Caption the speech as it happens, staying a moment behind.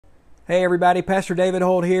Hey everybody, Pastor David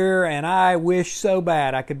Holt here, and I wish so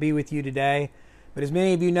bad I could be with you today. But as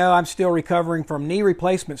many of you know, I'm still recovering from knee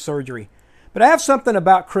replacement surgery. But I have something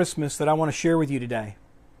about Christmas that I want to share with you today.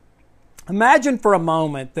 Imagine for a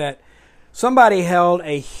moment that somebody held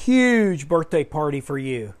a huge birthday party for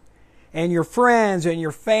you, and your friends and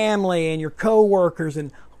your family and your co-workers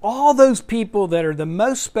and all those people that are the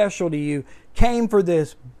most special to you came for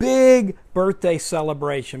this big birthday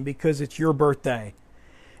celebration because it's your birthday.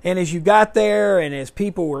 And as you got there and as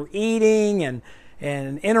people were eating and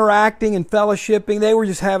interacting and fellowshipping, they were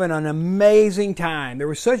just having an amazing time. There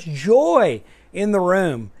was such joy in the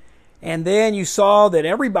room. And then you saw that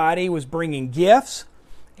everybody was bringing gifts,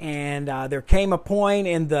 and there came a point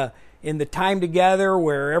in the time together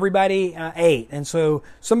where everybody ate. And so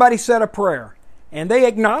somebody said a prayer, and they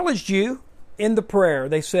acknowledged you in the prayer.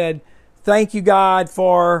 They said, "Thank you, God,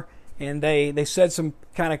 for," and they said some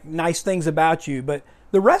kind of nice things about you. But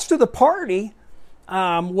the rest of the party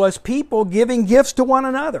was people giving gifts to one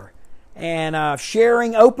another and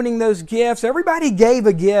sharing, opening those gifts. Everybody gave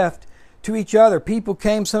a gift to each other. People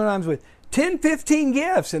came sometimes with 10, 15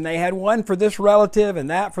 gifts, and they had one for this relative and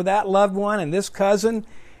that for that loved one and this cousin.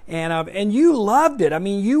 And you loved it. I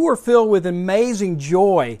mean, you were filled with amazing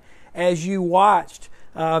joy as you watched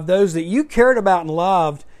those that you cared about and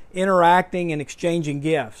loved interacting and exchanging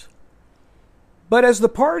gifts. But as the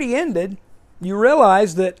party ended, you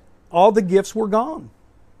realized that all the gifts were gone.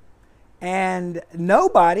 And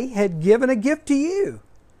nobody had given a gift to you.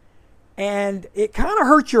 And it kind of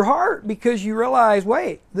hurt your heart because you realized,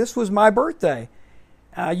 wait, this was my birthday.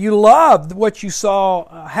 You loved what you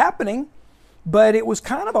saw happening, but it was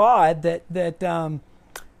kind of odd that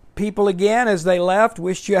people, again, as they left,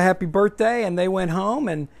 wished you a happy birthday, and they went home,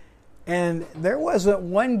 and there wasn't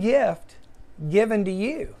one gift given to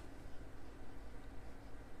you.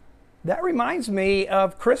 That reminds me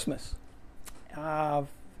of Christmas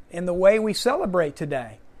in the way we celebrate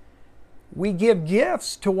today. We give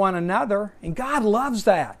gifts to one another, and God loves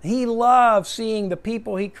that. He loves seeing the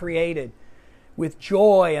people He created with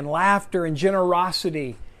joy and laughter and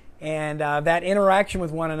generosity and that interaction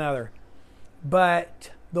with one another. But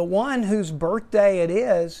the one whose birthday it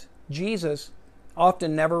is, Jesus,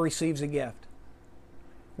 often never receives a gift.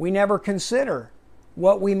 We never consider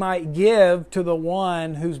what we might give to the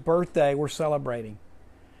one whose birthday we're celebrating.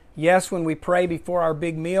 Yes, when we pray before our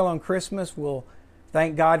big meal on Christmas, we'll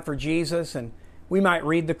thank God for Jesus, and we might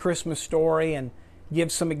read the Christmas story and give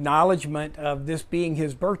some acknowledgement of this being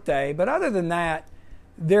His birthday. But other than that,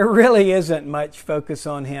 there really isn't much focus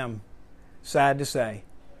on Him, sad to say.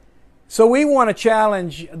 So we want to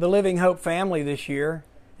challenge the Living Hope family this year,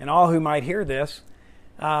 and all who might hear this,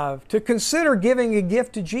 to consider giving a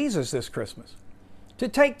gift to Jesus this Christmas. To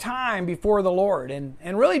take time before the Lord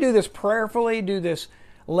and really do this prayerfully, do this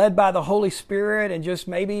led by the Holy Spirit, and just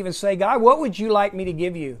maybe even say, God, what would you like me to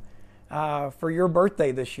give you for your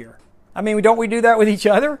birthday this year? I mean, don't we do that with each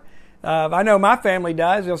other? I know my family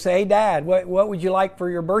does. They'll say, hey, Dad, what would you like for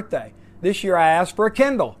your birthday? This year I asked for a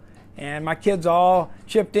Kindle, and my kids all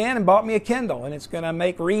chipped in and bought me a Kindle, and it's going to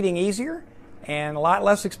make reading easier and a lot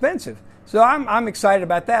less expensive. So I'm excited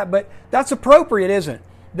about that, but that's appropriate, isn't it?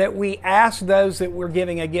 That we ask those that we're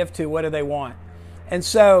giving a gift to, what do they want? And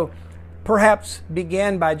so perhaps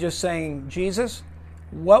begin by just saying, Jesus,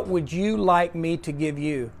 what would you like me to give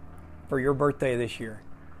you for your birthday this year?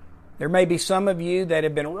 There may be some of you that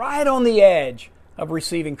have been right on the edge of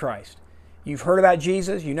receiving Christ. You've heard about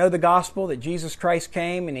Jesus. You know the gospel that Jesus Christ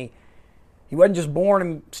came, and He wasn't just born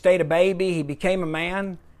and stayed a baby. He became a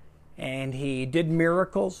man, and He did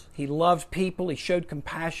miracles. He loved people. He showed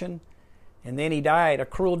compassion. And then He died a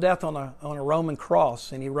cruel death on a Roman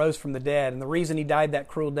cross, and He rose from the dead. And the reason He died that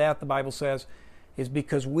cruel death, the Bible says, is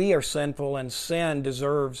because we are sinful, and sin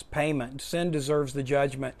deserves payment. Sin deserves the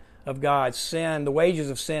judgment of God. Sin, the wages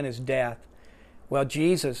of sin is death. Well,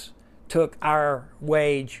 Jesus took our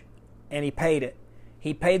wage and He paid it.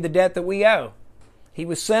 He paid the debt that we owe. He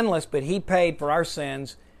was sinless, but He paid for our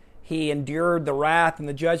sins. He endured the wrath and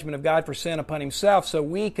the judgment of God for sin upon Himself so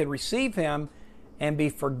we could receive Him and be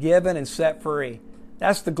forgiven and set free.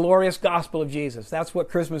 That's the glorious gospel of Jesus. That's what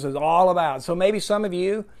Christmas is all about. So maybe some of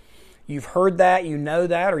you, you've heard that, you know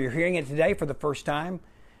that, or you're hearing it today for the first time,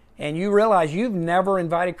 and you realize you've never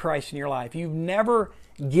invited Christ in your life. You've never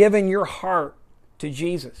given your heart to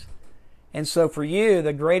Jesus. And so for you,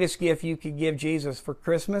 the greatest gift you could give Jesus for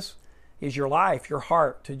Christmas is your life, your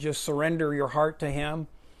heart, to just surrender your heart to Him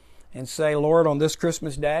and say, Lord, on this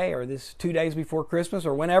Christmas day, or this 2 days before Christmas,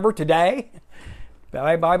 or whenever, today,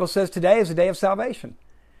 the Bible says today is the day of salvation.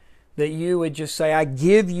 that you would just say, I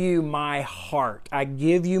give you my heart. I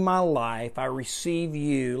give you my life. I receive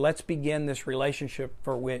you. Let's begin this relationship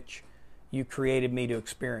for which you created me to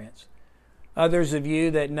experience. Others of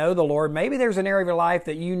you that know the Lord, maybe there's an area of your life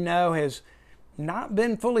that you know has not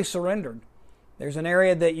been fully surrendered. There's an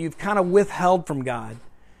area that you've kind of withheld from God.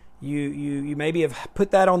 You maybe have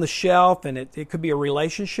put that on the shelf, and it could be a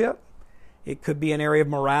relationship. It could be an area of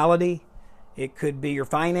morality. It could be your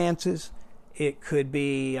finances. It could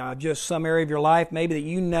be just some area of your life maybe that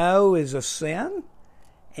you know is a sin,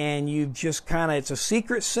 and you've just it's a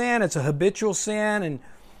secret sin, it's a habitual sin, and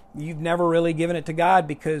you've never really given it to God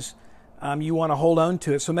because you want to hold on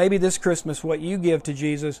to it. So maybe this Christmas what you give to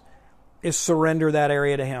Jesus is surrender that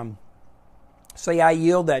area to Him. Say, I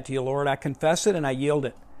yield that to you, Lord. I confess it and I yield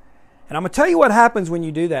it. And I'm going to tell you what happens when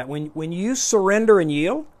you do that. When you surrender and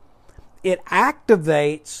yield, it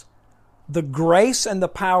activates the grace and the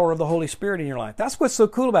power of the Holy Spirit in your life. That's what's so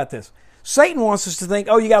cool about this. Satan wants us to think,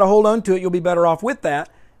 oh, you got to hold on to it, you'll be better off with that.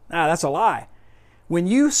 Nah, that's a lie. When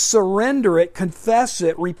you surrender it, confess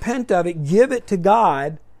it, repent of it, give it to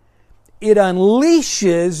God, it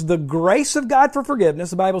unleashes the grace of God for forgiveness.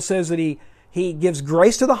 The Bible says that He gives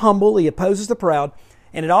grace to the humble, He opposes the proud,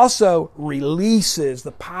 and it also releases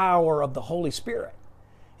the power of the Holy Spirit.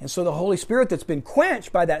 And so the Holy Spirit that's been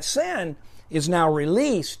quenched by that sin is now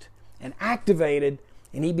released and activated,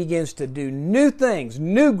 and He begins to do new things,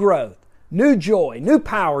 new growth, new joy, new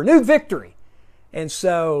power, new victory. And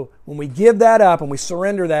so when we give that up and we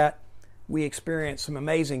surrender that, we experience some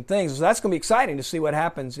amazing things. So that's going to be exciting to see what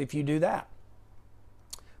happens if you do that.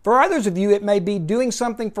 For others of you, it may be doing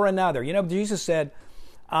something for another. You know, Jesus said,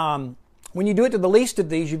 when you do it to the least of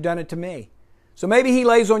these, you've done it to me. So maybe He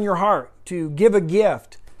lays on your heart to give a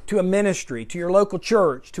gift to a ministry, to your local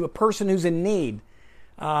church, to a person who's in need,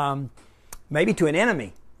 maybe to an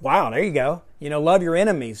enemy. Wow, there you go. You know, love your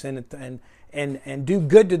enemies and do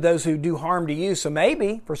good to those who do harm to you. So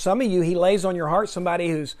maybe for some of you, He lays on your heart somebody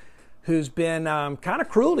who's been kind of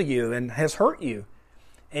cruel to you and has hurt you.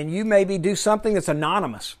 And you maybe do something that's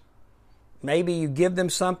anonymous. Maybe you give them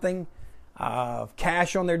something,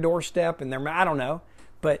 cash on their doorstep, and I don't know.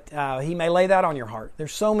 But He may lay that on your heart.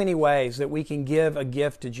 There's so many ways that we can give a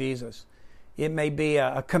gift to Jesus. It may be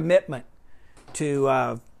a commitment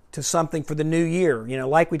to something for the new year. You know,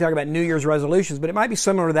 like we talk about New Year's resolutions, but it might be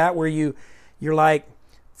similar to that where you're like,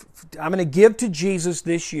 I'm going to give to Jesus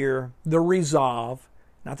this year the resolve,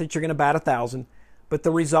 not that you're going to bat 1,000, but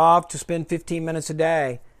the resolve to spend 15 minutes a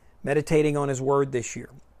day meditating on His Word this year.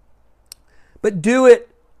 But do it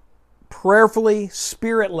prayerfully,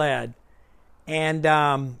 Spirit-led.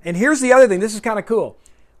 And here's the other thing. This is kind of cool.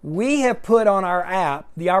 We have put on our app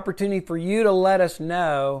the opportunity for you to let us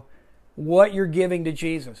know what you're giving to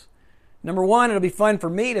Jesus. Number one, it'll be fun for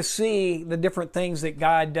me to see the different things that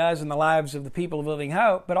God does in the lives of the people of Living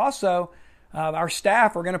Hope, but also our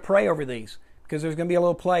staff are going to pray over these because there's going to be a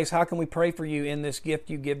little place. How can we pray for you in this gift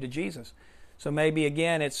you give to Jesus? So maybe,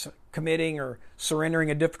 again, it's committing or surrendering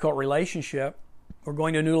a difficult relationship or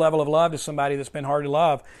going to a new level of love to somebody that's been hard to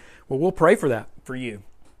love. Well, we'll pray for that for you.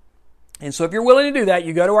 And so if you're willing to do that,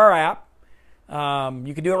 you go to our app.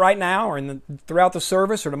 You can do it right now or throughout the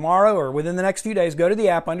service or tomorrow or within the next few days. Go to the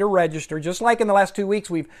app under Register. Just like in the last 2 weeks,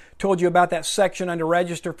 we've told you about that section under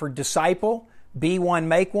Register for Disciple, Be One,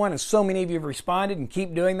 Make One. And so many of you have responded and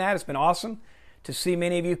keep doing that. It's been awesome to see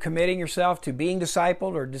many of you committing yourself to being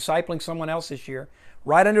discipled or discipling someone else this year.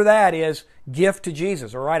 Right under that is Gift to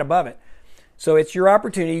Jesus, or right above it. So it's your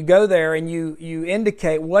opportunity. You go there and you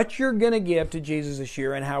indicate what you're going to give to Jesus this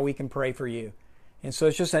year and how we can pray for you. And so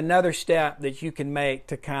it's just another step that you can make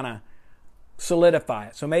to kind of solidify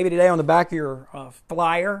it. So maybe today on the back of your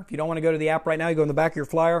flyer, if you don't want to go to the app right now, you go on the back of your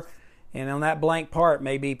flyer, and on that blank part,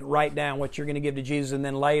 maybe write down what you're going to give to Jesus, and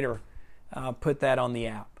then later put that on the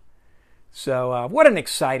app. So what an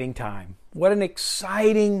exciting time. What an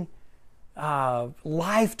exciting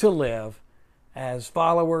life to live as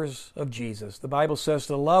followers of Jesus. The Bible says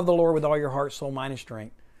to love the Lord with all your heart, soul, mind, and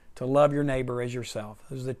strength. To love your neighbor as yourself.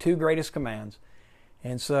 Those are the two greatest commands.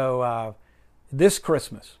 And so this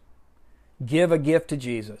Christmas, give a gift to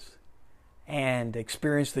Jesus and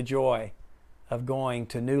experience the joy of going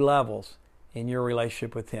to new levels in your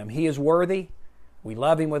relationship with Him. He is worthy. We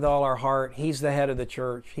love Him with all our heart. He's the head of the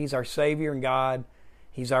church. He's our Savior and God.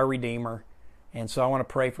 He's our Redeemer. And so I want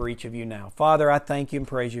to pray for each of you now. Father, I thank You and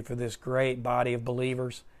praise You for this great body of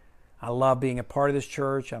believers. I love being a part of this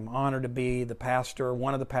church. I'm honored to be the pastor,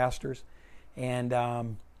 one of the pastors. And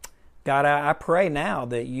God, I pray now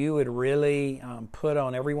that You would really put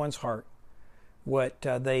on everyone's heart what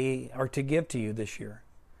they are to give to You this year.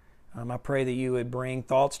 I pray that You would bring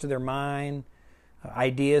thoughts to their mind,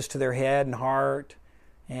 ideas to their head and heart,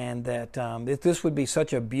 and that this would be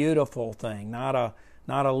such a beautiful thing, not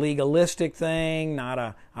a legalistic thing, not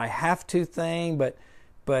a I have to thing, but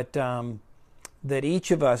that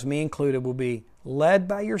each of us, me included, will be led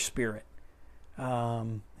by your Spirit.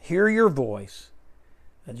 Hear your voice,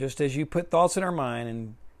 just as you put thoughts in our mind,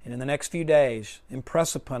 and in the next few days,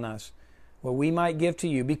 impress upon us what we might give to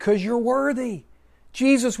you, because you're worthy.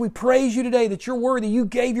 Jesus, we praise you today that you're worthy. You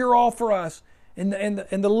gave your all for us. And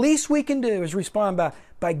the least we can do is respond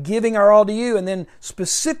by giving our all to you, and then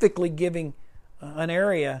specifically giving an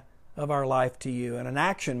area of our life to you, and an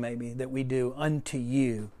action maybe that we do unto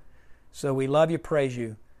you. So we love you, praise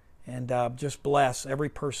you, and just bless every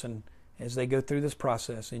person as they go through this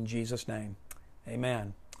process in Jesus' name.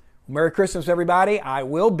 Amen. Merry Christmas, everybody. I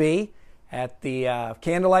will be at the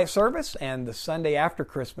candlelight service and the Sunday after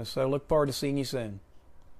Christmas, so look forward to seeing you soon.